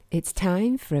It's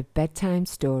time for a bedtime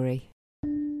story.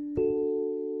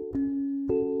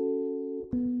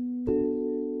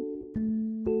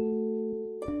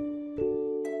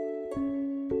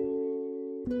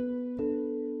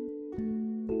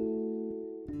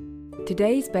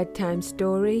 Today's bedtime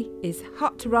story is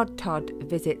Hot Rod Todd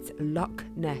Visits Loch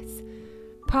Ness,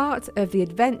 part of the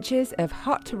Adventures of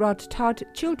Hot Rod Todd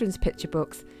children's picture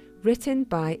books written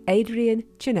by Adrian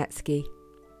Chernetsky.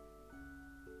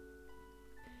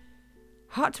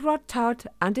 Hot Rod Todd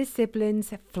and his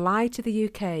siblings fly to the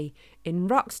UK in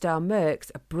Rockstar Merck's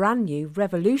brand new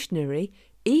revolutionary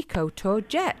Eco Tour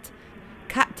jet,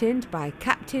 captained by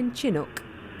Captain Chinook.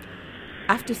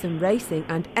 After some racing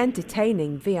and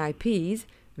entertaining VIPs,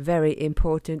 very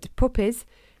important puppies,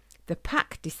 the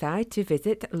pack decide to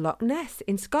visit Loch Ness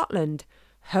in Scotland,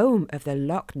 home of the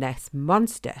Loch Ness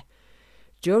Monster.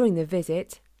 During the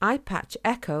visit, Eye Patch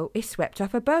Echo is swept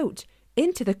off a boat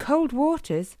into the cold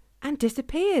waters and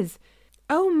disappears.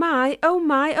 Oh my, oh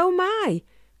my, oh my!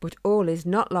 But all is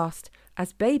not lost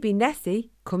as baby Nessie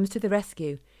comes to the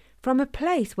rescue from a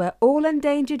place where all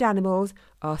endangered animals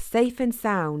are safe and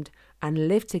sound and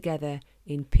live together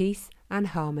in peace and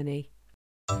harmony.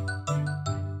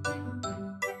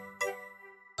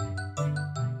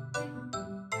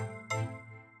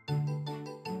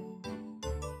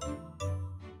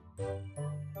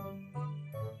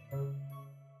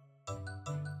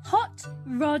 Hot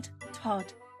Rod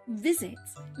Todd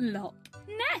visits Loch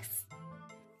Ness.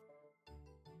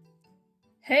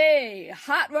 "Hey,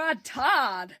 Hot Rod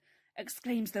Todd!"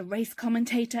 exclaims the race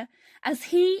commentator as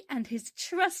he and his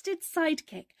trusted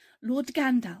sidekick, Lord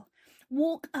Gandalf,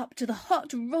 walk up to the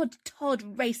Hot Rod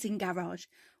Todd racing garage,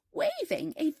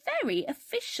 waving a very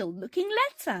official-looking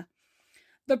letter.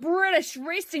 "The British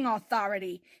Racing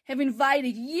Authority have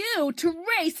invited you to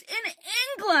race in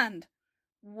England.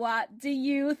 What do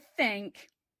you think?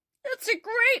 It's a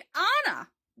great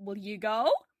honor. Will you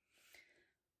go?"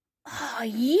 "Oh,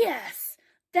 yes,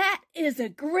 that is a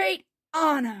great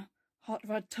honor." Hot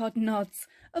Rod Todd nods.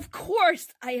 "Of course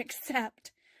I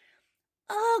accept."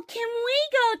 "Oh, can we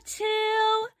go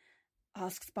too?"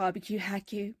 asks Barbecue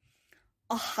Haku.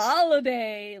 "A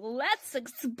holiday. Let's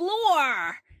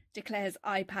explore," declares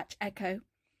Eye Patch Echo.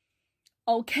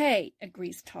 "Okay,"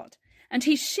 agrees Todd, and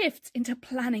he shifts into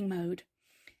planning mode.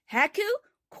 "Haku,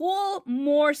 call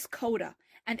Morse Coda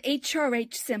and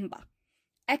HRH Simba.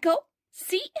 Echo,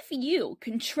 see if you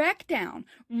can track down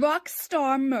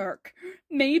Rockstar Merck.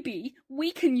 Maybe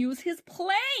we can use his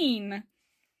plane."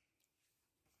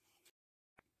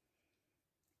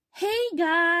 "Hey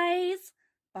guys,"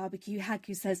 Barbecue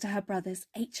Haku says to her brothers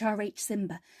HRH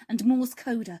Simba and Morse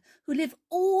Coda, who live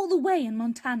all the way in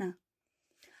Montana.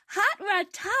 "Hot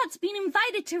Rod Todd's been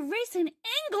invited to race in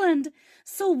England,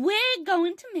 so we're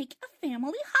going to make a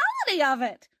family holiday of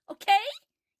it, okay?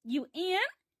 You in?"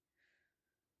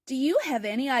 "Do you have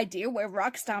any idea where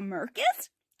Rockstar Merck is?"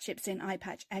 chips in Eye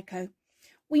Patch Echo.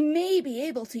 "We may be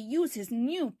able to use his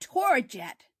new tour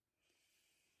jet."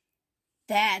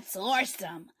 "That's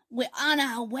awesome. We're on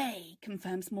our way,"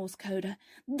 confirms Morse Coda.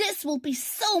 "This will be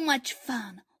so much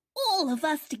fun, all of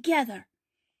us together."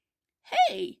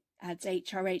 "Hey," adds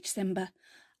HRH Simba,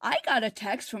 "I got a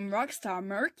text from Rockstar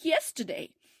Merck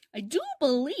yesterday. I do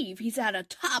believe he's at a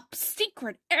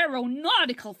top-secret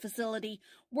aeronautical facility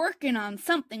working on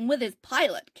something with his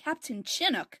pilot, Captain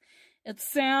Chinook. It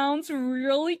sounds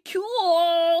really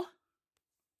cool."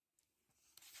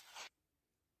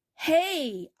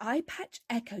 "Hey," Eye Patch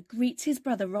Echo greets his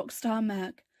brother Rockstar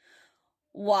Merck.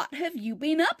 "What have you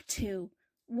been up to?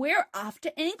 We're off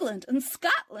to England and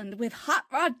Scotland with Hot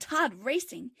Rod Todd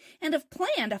Racing and have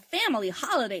planned a family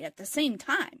holiday at the same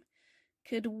time.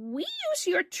 Could we use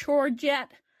your tour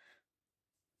jet?"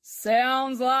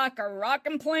 "Sounds like a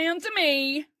rockin' plan to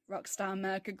me," Rockstar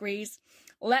Merck agrees.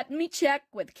 "Let me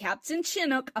check with Captain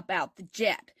Chinook about the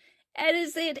jet,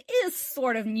 as it is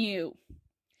sort of new."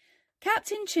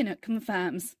 Captain Chinook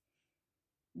confirms.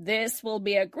 "This will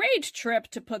be a great trip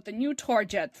to put the new tour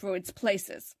jet through its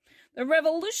places. The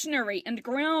revolutionary and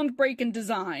groundbreaking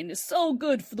design is so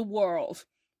good for the world.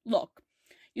 Look,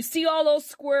 you see all those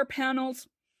square panels?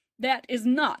 That is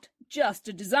not just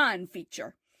a design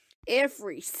feature.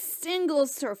 Every single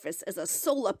surface is a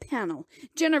solar panel,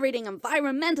 generating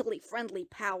environmentally friendly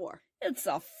power. It's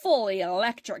a fully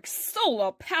electric,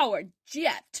 solar-powered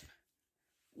jet.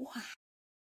 Wow.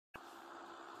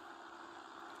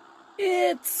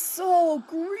 It's so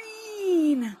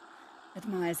green,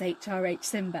 admires HRH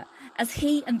Simba, as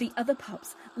he and the other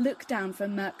pups look down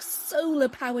from Merck's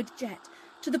solar-powered jet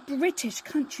to the British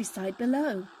countryside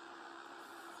below.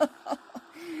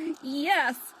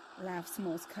 Yes, laughs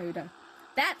Morse Coda.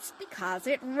 That's because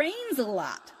it rains a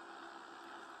lot.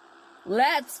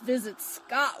 Let's visit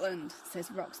Scotland, says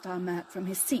Rockstar Merc from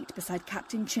his seat beside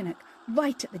Captain Chinook,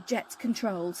 right at the jet's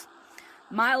controls.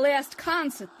 My last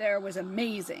concert there was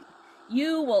amazing.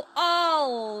 You will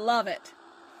all love it.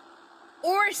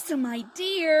 Orsa, my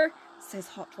dear, says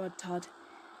Hot Rod Todd.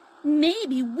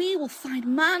 Maybe we will find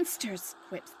monsters,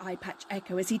 quips Eye Patch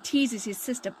Echo as he teases his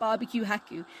sister Barbecue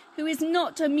Haku, who is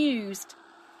not amused.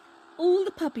 All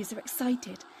the puppies are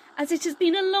excited, as it has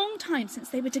been a long time since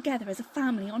they were together as a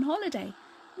family on holiday.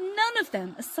 None of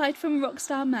them, aside from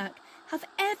Rockstar Merc, have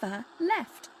ever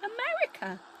left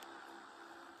America.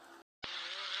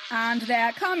 And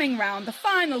they're coming round the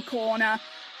final corner,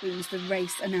 booms the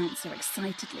race announcer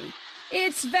excitedly.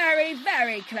 It's very,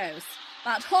 very close,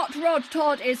 but Hot Rod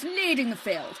Todd is leading the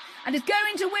field and is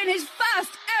going to win his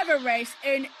first ever race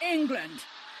in England.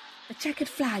 The checkered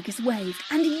flag is waved,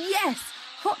 and yes,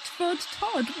 Hot Rod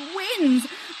Todd wins,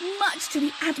 much to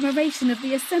the admiration of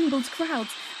the assembled crowds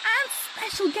and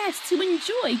special guests who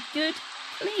enjoy good,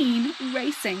 clean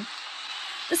racing.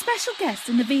 The special guests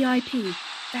in the VIP,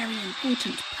 very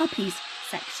important puppies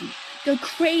section, go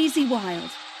crazy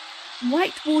wild.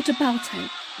 Whitewater Balto,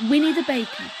 Winnie the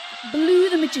Baker, Blue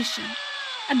the Magician,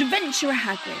 Adventurer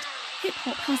Hagrid, Hip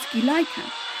Hop Husky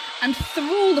Lycan, and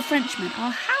Thrall the Frenchman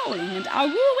are howling and are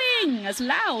wooing as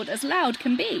loud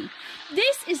can be.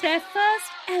 This is their first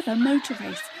ever motor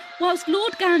race, whilst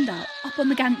Lord Gandalf up on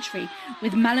the gantry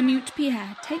with Malamute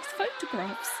Pierre takes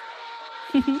photographs.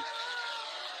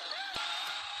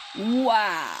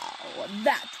 Wow,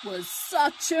 that was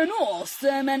such an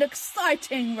awesome and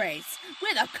exciting race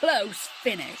with a close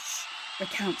finish,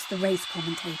 recounts the race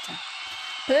commentator.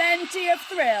 Plenty of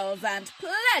thrills and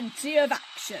plenty of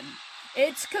action.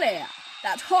 It's clear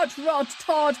that Hot Rod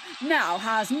Todd now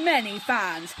has many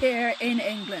fans here in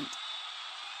England.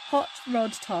 Hot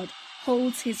Rod Todd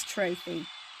holds his trophy.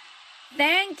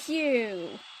 Thank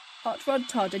you. Hot Rod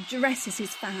Todd addresses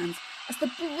his fans as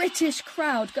the British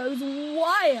crowd goes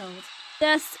wild.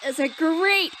 This is a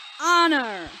great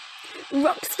honour.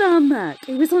 Rockstar Merc,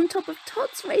 who was on top of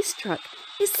Todd's race truck,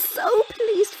 is so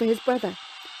pleased for his brother.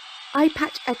 Eye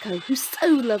Patch Echo, who so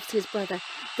loves his brother,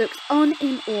 looks on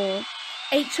in awe.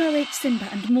 HRH Simba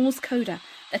and Morse Coda,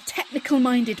 the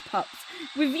technical-minded pups,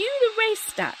 review the race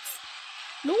stats.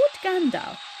 Lord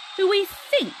Gandalf, who we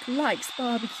think likes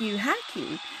Barbecue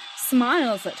Haku,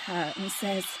 smiles at her and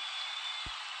says,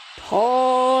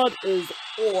 Todd is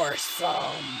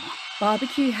awesome.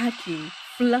 Barbecue Haku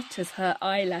flutters her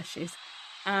eyelashes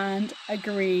and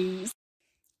agrees.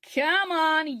 Come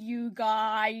on, you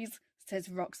guys, says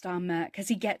Rockstar Merc as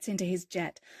he gets into his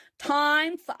jet.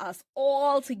 Time for us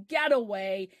all to get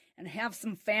away and have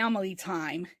some family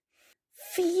time.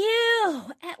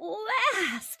 Phew, at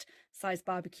last, sighs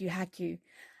Barbecue Haku.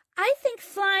 I think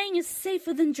flying is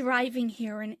safer than driving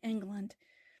here in England.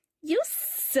 You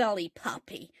silly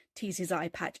puppy, teases Eye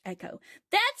Patch Echo.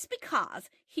 That's because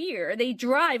here they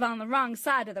drive on the wrong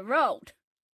side of the road.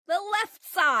 The left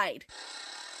side.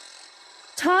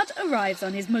 Todd arrives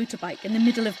on his motorbike in the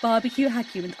middle of Barbecue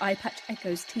Haku and Eye Patch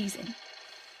Echo's teasing.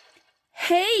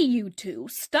 Hey, you two,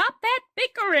 stop that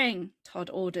bickering, Todd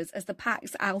orders as the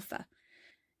pack's alpha.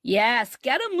 Yes,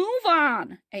 get a move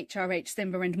on, HRH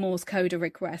Simba and Morse Coda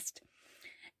request.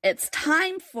 It's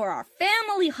time for our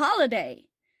family holiday.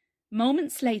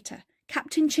 Moments later,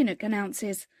 Captain Chinook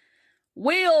announces,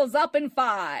 Wheels up in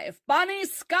 5. Bonnie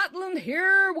Scotland,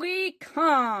 here we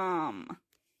come.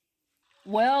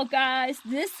 Well, guys,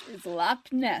 this is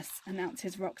Loch Ness,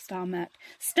 announces Rockstar Merc,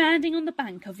 standing on the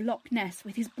bank of Loch Ness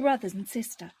with his brothers and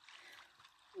sister.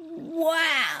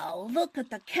 Wow, look at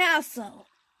the castle,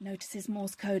 notices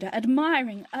Morse Coda,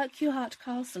 admiring Urquhart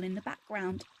Castle in the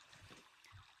background.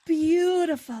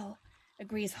 Beautiful,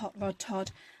 agrees Hot Rod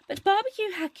Todd, but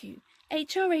Barbecue Haku,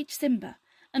 HRH Simba,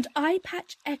 and Eye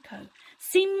Patch Echo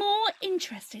seem more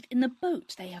interested in the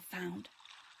boat they have found.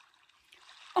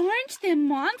 Aren't there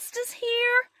monsters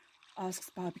here? Asks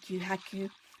Barbecue Haku,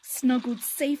 snuggled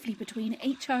safely between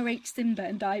HRH Simba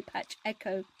and Eye Patch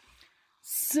Echo.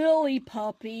 Silly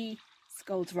puppy,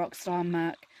 scolds Rockstar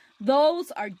Merc.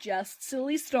 Those are just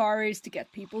silly stories to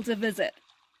get people to visit.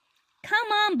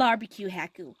 Come on, Barbecue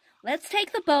Haku. Let's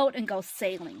take the boat and go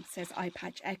sailing, says Eye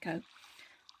Patch Echo.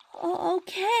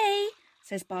 Okay,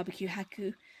 says Barbecue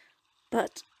Haku.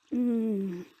 But,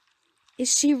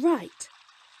 is she right?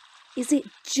 Is it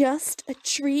just a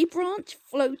tree branch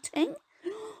floating?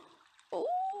 Oh.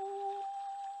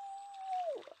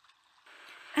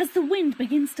 As the wind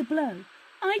begins to blow,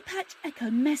 Eye Patch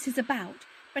Echo messes about,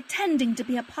 pretending to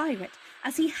be a pirate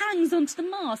as he hangs onto the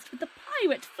mast with the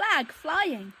pirate flag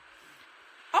flying.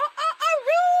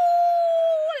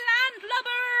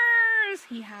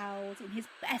 he howled in his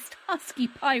best husky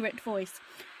pirate voice.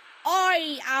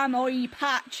 I am Eye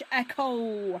Patch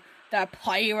Echo, the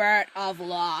pirate of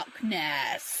Loch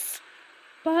Ness.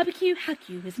 Barbecue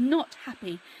Hacku is not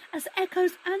happy as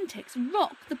Echo's antics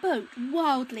rock the boat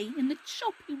wildly in the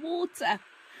choppy water.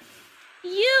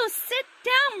 You sit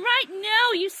down right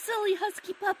now, you silly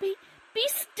husky puppy. Be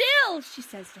still, she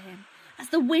says to him, as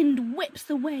the wind whips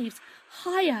the waves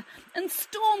higher and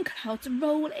storm clouds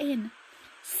roll in.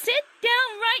 Sit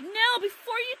down right now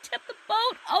before you tip the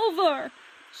boat over,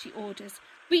 she orders,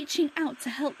 reaching out to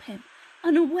help him,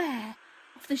 unaware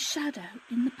of the shadow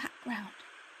in the background.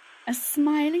 A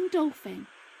smiling dolphin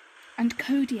and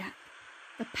Kodiak,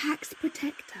 the pack's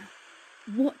protector,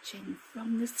 watching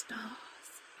from the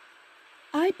stars.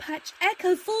 Eye Patch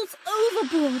Echo falls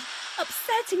overboard,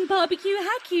 upsetting Barbecue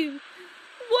Hacku.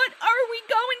 What are we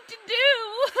going to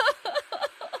do?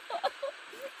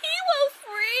 He will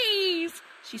freeze,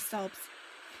 she sobs.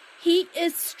 He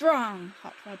is strong,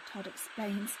 Hot Rod Todd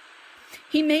explains.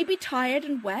 He may be tired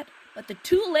and wet, but the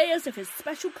 2 layers of his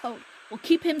special coat will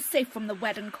keep him safe from the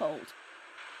wet and cold.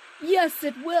 Yes,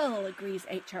 it will, agrees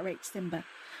HRH Simba.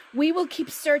 We will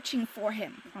keep searching for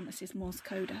him, promises Morse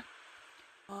Coda.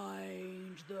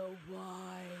 Find the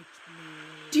white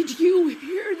man. Did you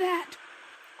hear that?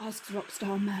 Asks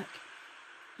Rockstar Merc.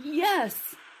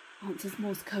 Yes, answers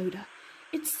Morse Coda.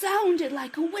 It sounded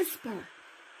like a whisper.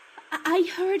 I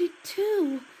heard it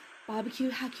too,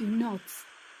 Barbecue Hacku nods.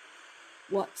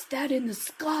 What's that in the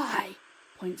sky?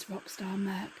 Points Rockstar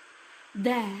Merc.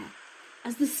 There,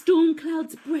 as the storm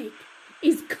clouds break,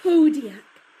 is Kodiak,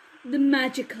 the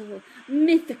magical,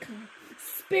 mythical,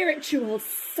 spiritual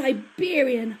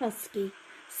Siberian husky,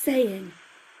 saying,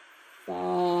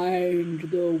 Find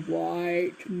the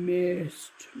white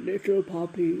mist, little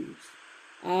puppies,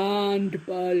 and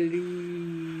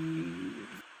believe.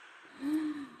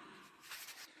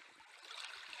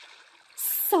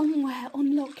 Somewhere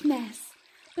on Loch Ness,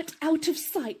 but out of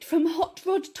sight from Hot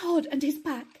Rod Todd and his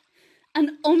pack,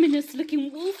 an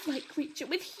ominous-looking wolf-like creature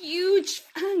with huge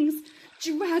fangs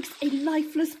drags a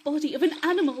lifeless body of an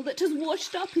animal that has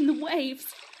washed up in the waves.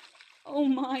 Oh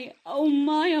my, oh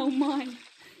my, oh my.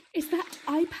 Is that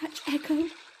Eye Patch Echo?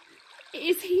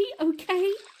 Is he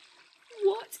okay?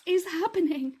 What is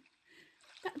happening?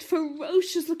 That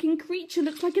ferocious-looking creature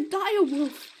looks like a dire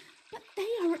wolf, but they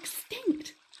are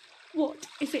extinct. What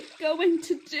is it going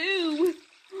to do?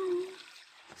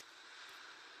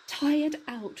 Tired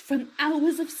out from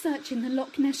hours of searching the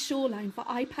Loch Ness shoreline for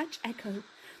Eye Patch Echo,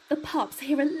 the pups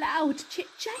hear a loud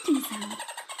chit-chatting sound.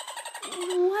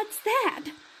 What's that?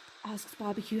 Asks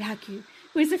Barbecue Hacku,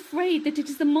 who is afraid that it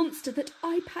is the monster that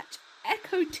Eye Patch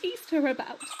Echo teased her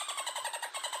about.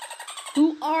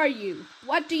 Who are you?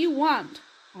 What do you want?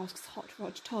 Asks Hot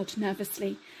Rod Todd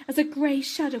nervously, as a grey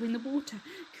shadow in the water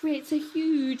creates a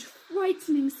huge,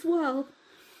 frightening swirl.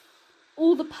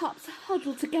 All the pups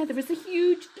huddle together as a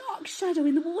huge, dark shadow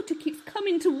in the water keeps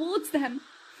coming towards them.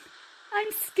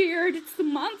 I'm scared it's the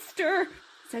monster,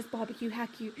 says Barbecue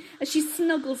Hacku, as she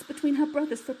snuggles between her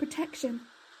brothers for protection.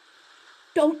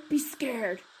 Don't be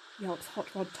scared, yelps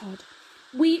Hot Rod Todd.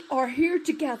 We are here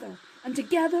together, and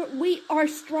together we are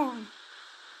strong.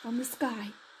 From the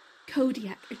sky,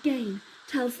 Kodiak again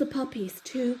tells the puppies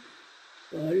to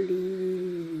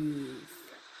Believe.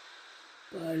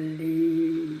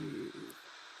 Believe.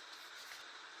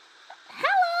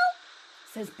 Hello,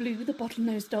 says Blue, the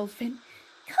bottlenose dolphin.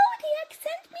 Kodiak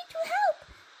sent me to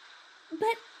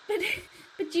help.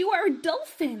 But you are a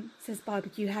dolphin, says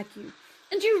Barbecue Hacku,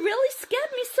 and you really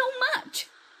scared me so much.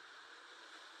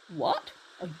 What?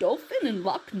 A dolphin in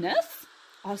Loch Ness?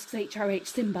 Asks HRH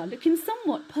Simba, looking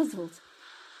somewhat puzzled.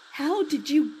 How did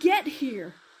you get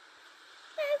here?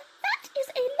 Well, that is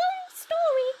a long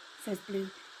story, says Blue.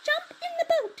 Jump in the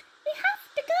boat. We have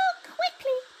to go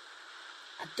quickly.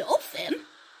 A dolphin?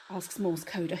 Asks Morse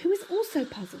Coda, who is also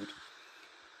puzzled.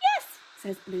 Yes,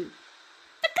 says Blue.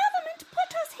 The government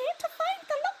put us here to find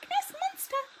the Loch Ness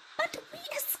monster, but we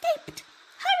escaped.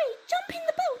 Hurry, jump in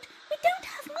the boat. We don't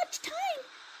have much time.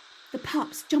 The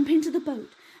pups jump into the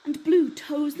boat, and Blue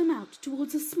tows them out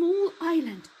towards a small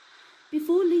island.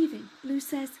 Before leaving, Blue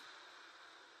says,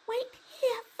 Wait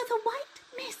here for the white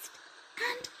mist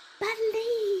and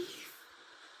believe.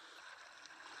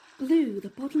 Blue, the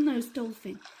bottlenose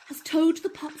dolphin, has towed the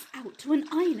pups out to an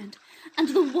island, and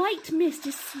the white mist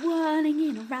is swirling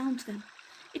in around them.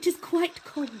 It is quite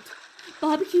cold.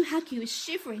 Barbecue Hacku is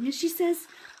shivering as she says,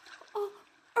 Oh,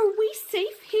 are we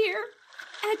safe here?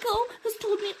 Echo has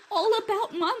told me all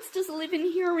about monsters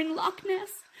living here in Loch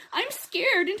Ness. I'm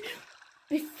scared, and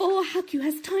before Hacku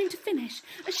has time to finish,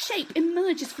 a shape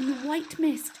emerges from the white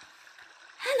mist.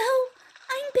 Hello,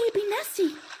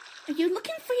 Are you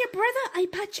looking for your brother, Eye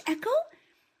Patch Echo?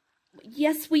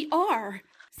 Yes, we are,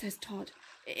 says Todd.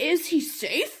 Is he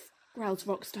safe? Growls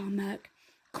Rockstar Merc.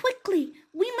 Quickly,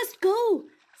 we must go,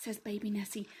 says Baby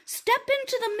Nessie. Step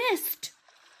into the mist.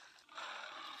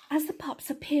 As the pups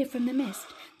appear from the mist,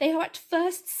 they are at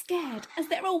first scared, as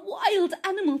there are wild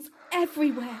animals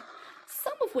everywhere,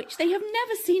 some of which they have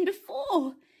never seen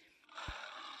before.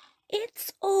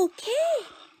 It's okay.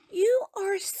 You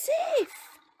are safe.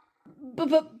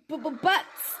 But,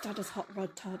 stutters Hot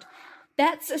Rod Todd,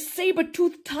 that's a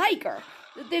saber-toothed tiger.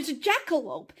 There's a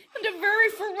jackalope and a very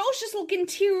ferocious-looking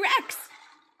T-Rex.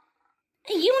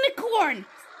 A unicorn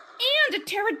and a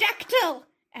pterodactyl,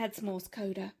 adds Morse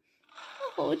Coda.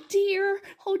 Oh dear,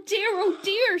 oh dear, oh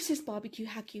dear, says Barbecue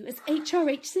Haku as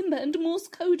HRH Simba and Morse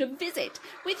Coda visit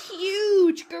with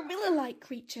huge gorilla-like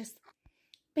creatures.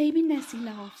 Baby Nessie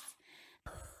laughs.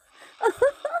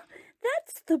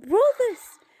 That's the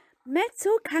brothers.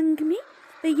 Meto Kangmi,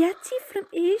 the Yeti from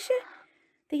Asia,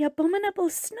 the abominable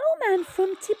snowman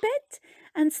from Tibet,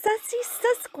 and Sassy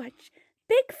Sasquatch,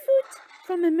 Bigfoot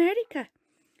from America.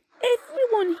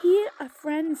 Everyone here are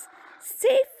friends,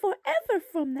 safe forever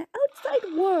from the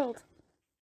outside world.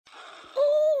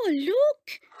 Oh,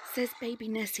 look, says Baby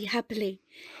Nessie happily.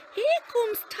 Here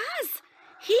comes Taz.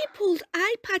 He pulled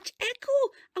Eye Patch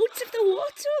Echo out of the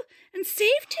water and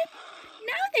saved him.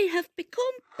 Now they have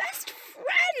become best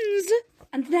friends.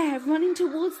 And there, running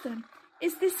towards them,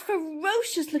 is this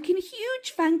ferocious-looking,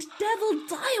 huge-fanged devil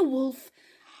direwolf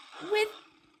with...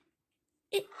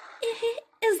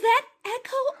 Is that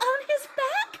Echo on his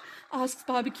back? Asks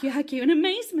Barbecue Haku in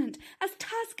amazement as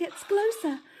Taz gets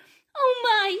closer. Oh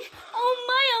my, oh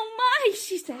my, oh my,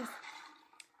 she says.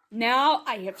 Now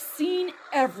I have seen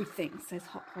everything, says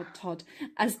Hot Rod Todd,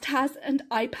 as Taz and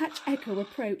Eye Patch Echo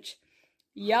approach.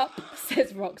 Yup,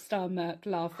 says Rockstar Merc,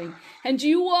 laughing, and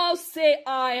you all say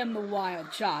I am the wild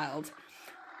child.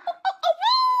 Oh,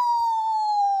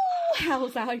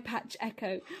 howls Eye Patch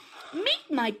Echo. Meet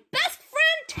my best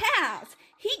friend Taz.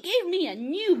 He gave me a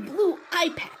new blue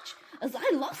eye patch, as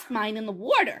I lost mine in the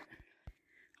water.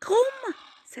 Come,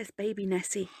 says Baby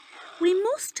Nessie. We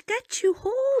must get you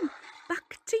home,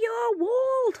 back to your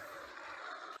world.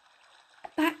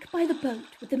 Back by the boat,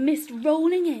 with the mist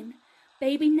rolling in,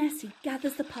 Baby Nessie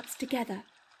gathers the pups together.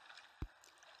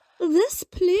 This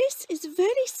place is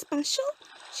very special,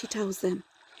 she tells them.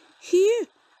 Here,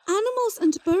 animals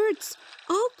and birds,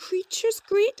 all creatures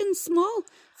great and small,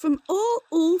 from all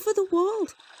over the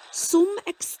world, some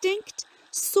extinct,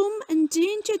 some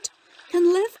endangered,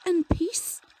 can live in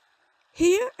peace.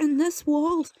 Here in this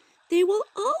world, they will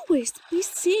always be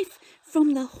safe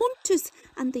from the hunters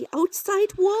and the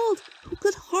outside world who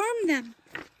could harm them.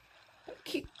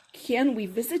 Can we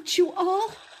visit you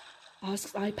all?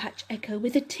 Asks Eye Patch Echo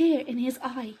with a tear in his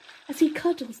eye as he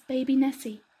cuddles Baby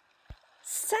Nessie.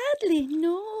 Sadly,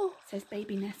 no, says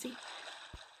Baby Nessie.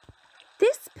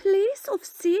 This place of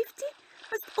safety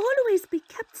must always be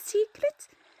kept secret.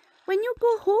 When you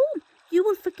go home, you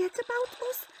will forget about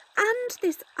us and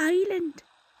this island.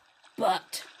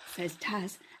 But, says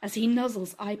Taz as he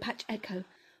nuzzles Eye Patch Echo,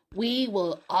 we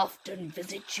will often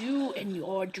visit you in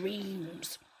your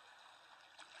dreams.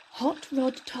 Hot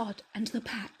Rod Todd and the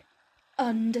pack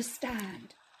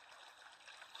understand.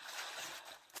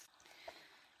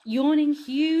 Yawning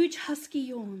huge husky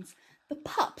yawns, the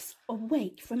pups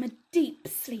awake from a deep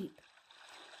sleep.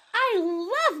 I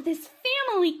love this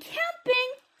family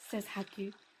camping, says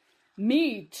Haku.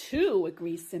 Me too,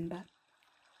 agrees Simba.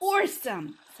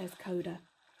 Awesome, says Coda.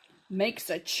 Makes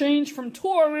a change from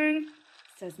touring,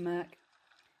 says Merc.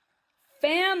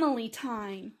 Family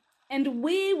time, and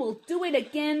we will do it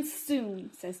again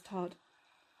soon, says Todd.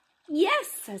 Yes,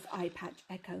 says Eye Patch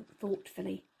Echo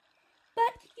thoughtfully.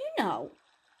 But you know,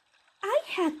 I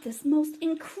had this most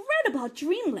incredible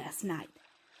dream last night.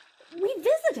 We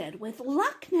visited with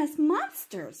Loch Ness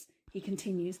monsters, he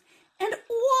continues, and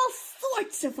all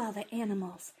sorts of other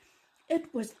animals.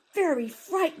 It was very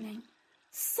frightening.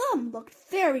 Some looked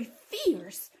very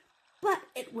fierce, but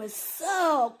it was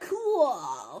so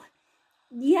cool.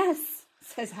 Yes,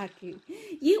 says Haku,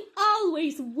 you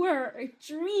always were a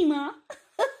dreamer.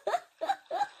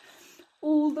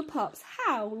 All the pups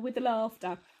howl with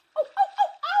laughter.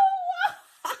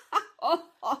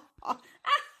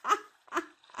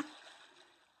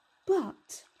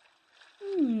 But,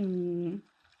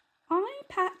 Eye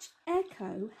Patch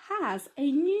Echo has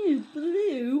a new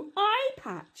blue eye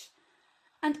patch.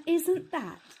 And isn't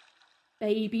that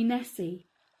Baby Nessie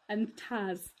and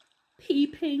Taz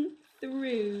peeping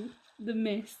through the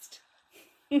mist?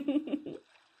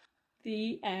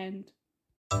 The end.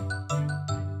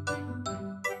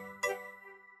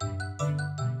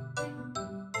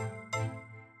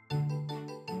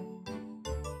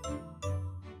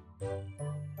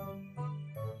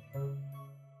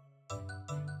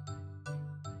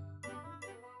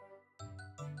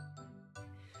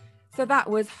 So that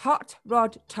was Hot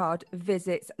Rod Todd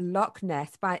Visits Loch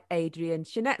Ness by Adrian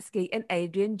Shanetsky, and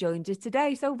Adrian joins us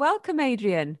today. So welcome,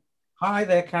 Adrian. Hi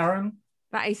there, Karen.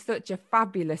 That is such a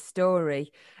fabulous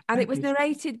story. And Thank it was you.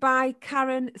 narrated by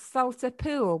Karen Salter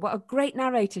Poole. What a great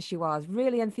narrator she was,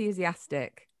 really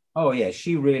enthusiastic. Oh, yeah,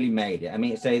 she really made it. I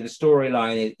mean, the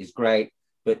storyline is great,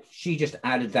 but she just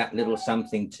added that little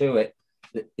something to it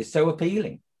that is so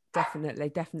appealing. Definitely,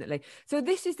 definitely. So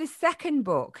this is the second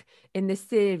book in the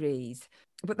series,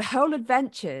 but the whole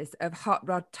adventures of Hot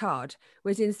Rod Todd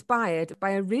was inspired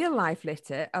by a real life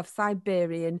litter of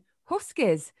Siberian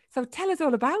huskies. So tell us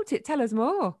all about it. Tell us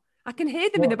more. I can hear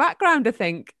them in the background, I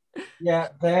think. Yeah,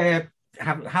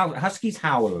 huskies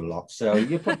howl a lot, so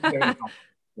you're probably hearing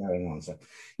going on. So,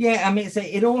 yeah, I mean,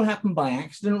 it all happened by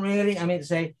accident, really. I mean,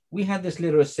 we had this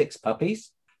litter of 6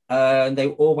 puppies, and they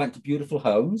all went to beautiful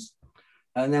homes.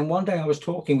 And then one day I was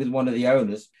talking with one of the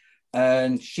owners,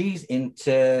 and she's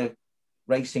into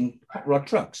racing hot rod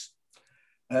trucks.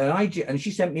 And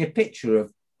she sent me a picture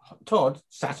of Todd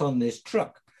sat on this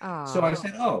truck. Oh. So I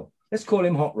said, oh, let's call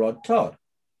him Hot Rod Todd.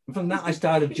 And from that, I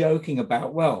started joking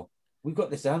about, well, we've got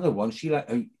this other one.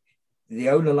 The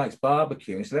owner likes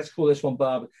barbecuing, so let's call this one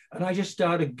barbecue. And I just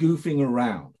started goofing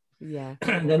around. Yeah.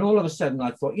 And then all of a sudden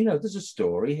I thought, there's a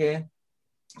story here.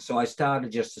 So I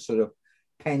started just to sort of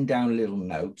pen down little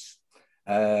notes,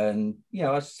 and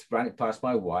I ran it past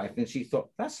my wife, and she thought,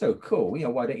 that's so cool,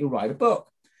 why don't you write a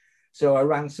book? So I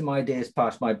ran some ideas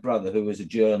past my brother, who was a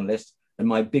journalist and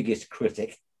my biggest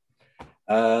critic,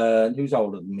 who's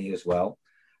older than me as well,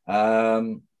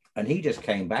 and he just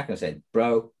came back and said,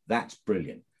 bro, that's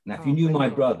brilliant. Now if you knew my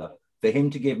brother, for him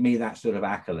to give me that sort of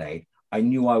accolade, I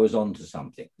knew I was onto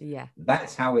something. Yeah,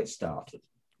 that's how it started.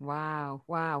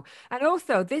 Wow. And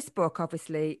also this book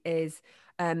obviously is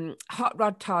Hot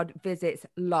Rod Todd Visits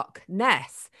Loch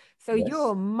Ness. So Yes.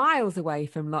 You're miles away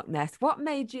from Loch Ness. What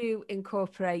made you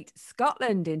incorporate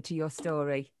Scotland into your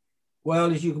story?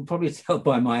 Well, as you can probably tell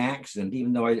by my accent,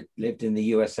 even though I lived in the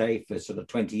USA for sort of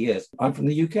 20 years, I'm from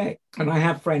the UK, and I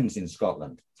have friends in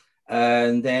Scotland.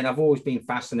 And then I've always been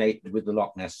fascinated with the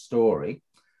Loch Ness story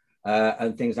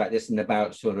and things like this, and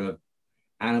about sort of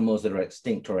animals that are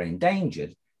extinct or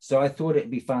endangered. So I thought it'd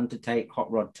be fun to take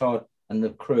Hot Rod Todd and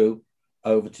the crew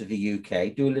over to the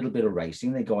UK, do a little bit of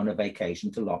racing, then go on a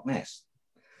vacation to Loch Ness.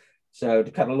 So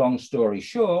to cut a long story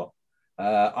short,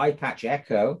 Eye Patch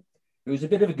Echo, who's a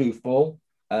bit of a goofball,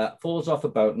 falls off a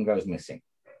boat and goes missing.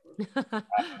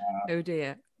 Oh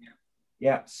dear.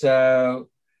 Yeah, so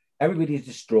everybody's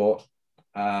distraught.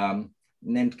 And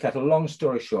then to cut a long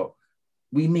story short,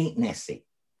 we meet Nessie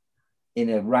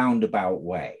in a roundabout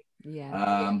way.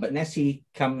 Yeah. But Nessie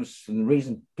comes, and the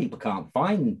reason people can't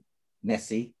find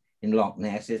Nessie in Loch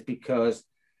Ness is because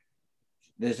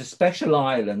there's a special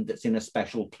island that's in a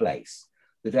special place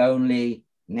that only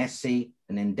Nessie,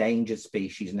 an endangered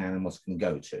species and animals, can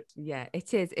go to. Yeah,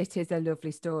 it is. It is a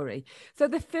lovely story. So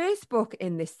the first book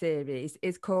in this series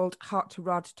is called Hot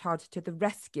Rod Todd to the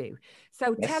Rescue.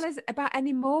 So Yes. Tell us about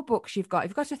any more books you've got.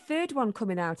 You've got a third one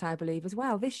coming out, I believe, as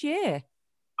well this year.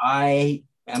 I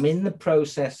am in the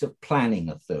process of planning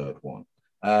a third one.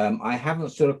 I haven't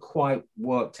sort of quite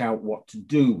worked out what to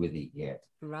do with it yet.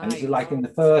 Right. And if you like, in the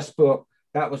first book,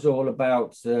 that was all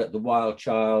about the wild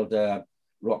child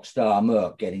Rockstar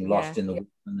Merc getting lost in the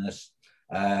wilderness.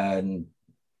 And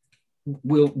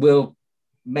we'll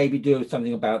maybe do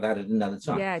something about that at another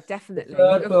time. Yeah, definitely.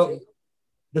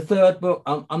 The third book,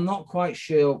 I'm not quite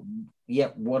sure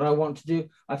yet what I want to do.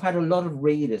 I've had a lot of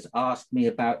readers ask me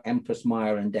about Empress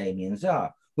Maya and Damien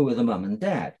Czar, who are the mum and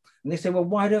dad. And they say, well,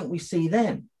 why don't we see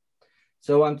them?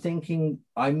 So I'm thinking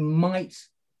I might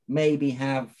maybe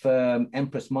have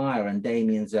Empress Maya and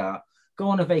Damien Czar go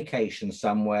on a vacation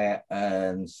somewhere,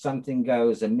 and something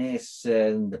goes amiss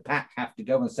and the pack have to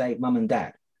go and save mum and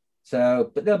dad.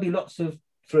 So, but there'll be lots of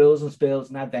thrills and spills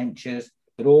and adventures,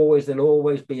 but there'll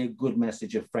always be a good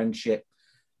message of friendship,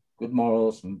 good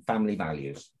morals and family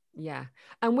values. Yeah.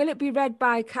 And will it be read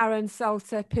by Karen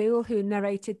Salter Poole, who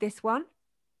narrated this one?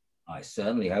 I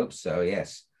certainly hope so,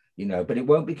 yes. But it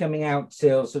won't be coming out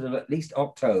till sort of at least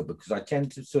October, because I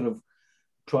tend to sort of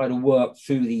try to work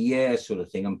through the year sort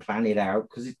of thing and plan it out,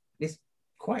 because it's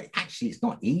it's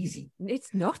not easy.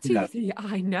 It's not easy,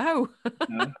 I know.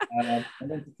 And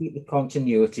then to keep the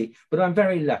continuity. But I'm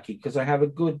very lucky because I have a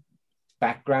good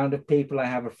background of people. I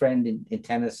have a friend in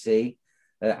Tennessee,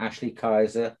 Ashley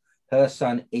Kaiser. Her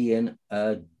son Ian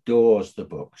adores the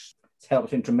books. It's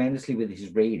helped him tremendously with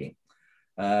his reading.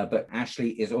 But Ashley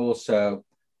is also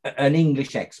an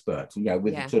English expert,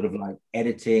 with sort of like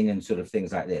editing and sort of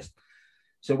things like this.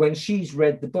 So when she's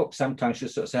read the book, sometimes she'll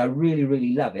sort of say, I really,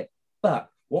 really love it, but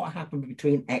what happened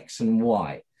between X and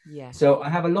Y. Yeah. So I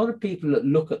have a lot of people that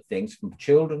look at things from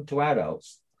children to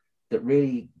adults that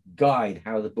really guide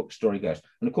how the book story goes.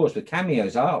 And of course, with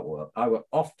Cameo's artwork, I will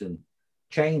often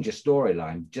change a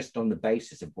storyline just on the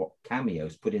basis of what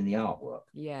Cameo's put in the artwork.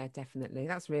 Yeah, definitely.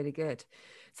 That's really good.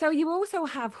 So you also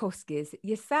have huskies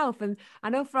yourself. And I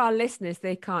know for our listeners,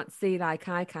 they can't see like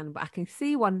I can, but I can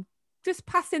see one just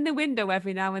passing the window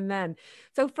every now and then.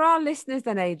 So for our listeners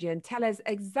then, Adrian, tell us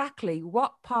exactly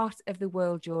what part of the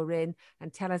world you're in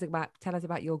and tell us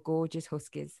about your gorgeous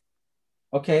huskies.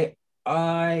 Okay,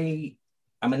 I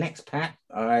am an expat.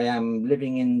 I am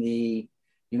living in the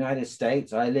United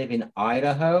States. I live in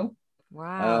Idaho.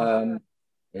 Wow.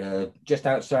 Just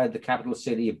outside the capital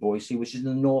city of Boise, which is in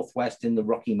the northwest in the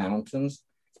Rocky Mountains.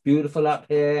 It's beautiful up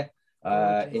here.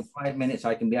 In 5 minutes,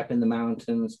 I can be up in the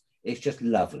mountains. It's just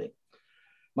lovely.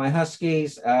 My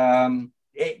huskies,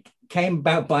 it came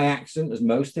about by accident, as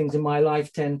most things in my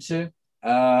life tend to.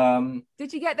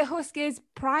 Did you get the huskies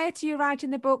prior to you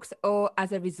writing the books or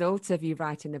as a result of you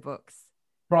writing the books?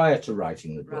 Prior to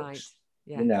writing the books. Right.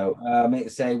 Yeah. You know,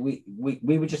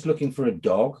 we were just looking for a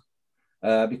dog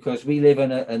because we live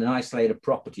in an isolated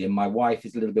property and my wife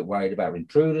is a little bit worried about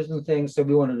intruders and things. So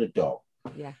we wanted a dog.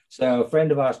 Yeah. So a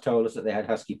friend of ours told us that they had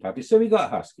husky puppies. So we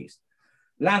got huskies.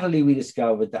 Latterly, we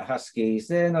discovered that huskies,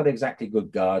 they're not exactly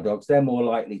good guard dogs. They're more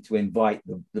likely to invite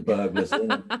the burglars in.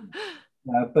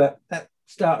 But that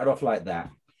started off like that.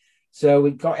 So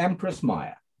we got Empress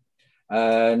Maya.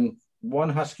 And one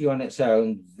husky on its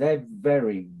own, they're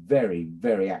very, very,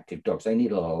 very active dogs. They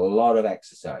need a lot of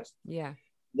exercise. Yeah.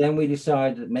 Then we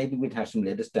decided that maybe we'd have some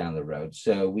litters down the road.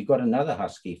 So we got another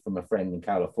husky from a friend in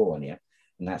California,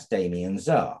 and that's Damien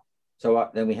Czar. So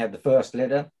then we had the first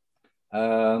litter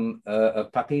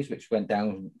of puppies, which went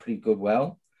down pretty good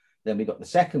well. Then we got the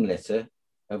second litter,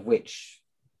 of which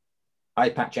Eye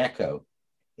Patch Echo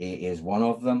is one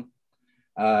of them.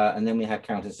 And then we have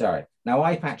Count Azari. Now,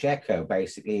 Eye Patch Echo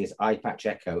basically is Eye Patch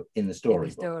Echo in the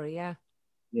story. Yeah.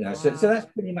 You know, Wow. so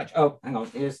that's pretty much. Oh, hang on,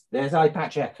 there's Eye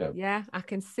Patch Echo. Yeah, I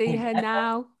can see her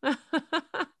now. So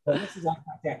this is Eye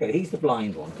Patch Echo. He's the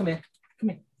blind one. Come here.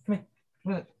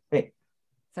 Hey.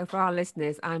 So for our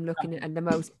listeners, I'm looking at the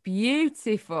most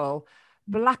beautiful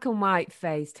black and white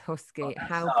faced husky.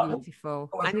 How beautiful.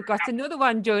 And you've got another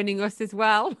one joining us as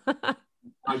well.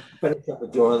 I better shut the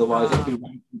door, otherwise it'll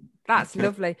be... That's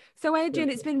lovely. So Adrian,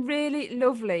 it's been really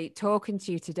lovely talking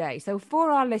to you today. So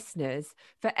for our listeners,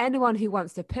 for anyone who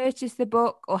wants to purchase the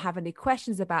book or have any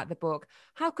questions about the book,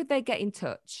 how could they get in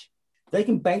touch? They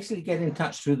can basically get in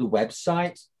touch through the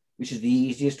website, which is the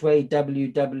easiest way,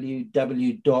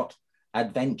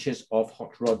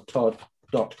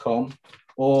 www.adventuresofhotrodtodd.com,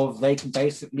 or they can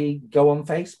basically go on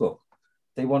Facebook.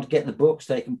 If they want to get the books,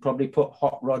 they can probably put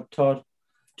Hot Rod Todd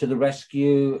to the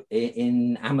rescue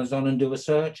in Amazon and do a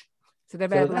search. So they're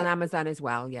available on Amazon as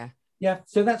well, yeah. Yeah,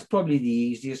 so that's probably the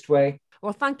easiest way.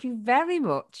 Well, thank you very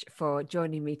much for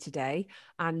joining me today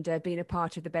and being a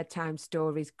part of the Bedtime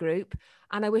Stories group.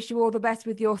 And I wish you all the best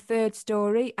with your third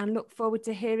story and look forward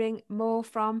to hearing more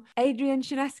from Adrian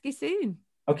Chanesky soon.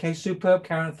 Okay, superb,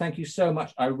 Karen. Thank you so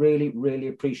much. I really, really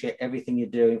appreciate everything you're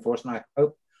doing for us. And I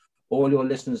hope all your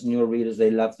listeners and your readers,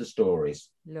 they love the stories.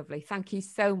 Lovely. Thank you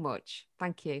so much.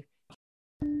 Thank you.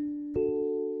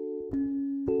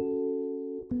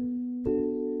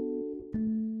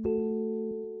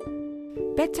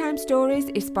 Bedtime Stories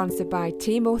is sponsored by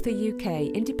Team Author UK,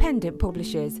 independent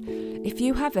publishers. If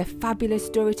you have a fabulous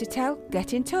story to tell,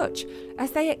 get in touch,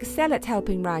 as they excel at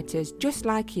helping writers just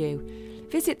like you.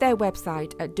 Visit their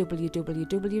website at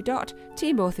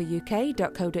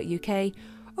www.teamauthoruk.co.uk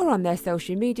or on their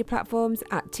social media platforms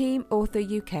at Team Author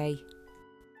UK.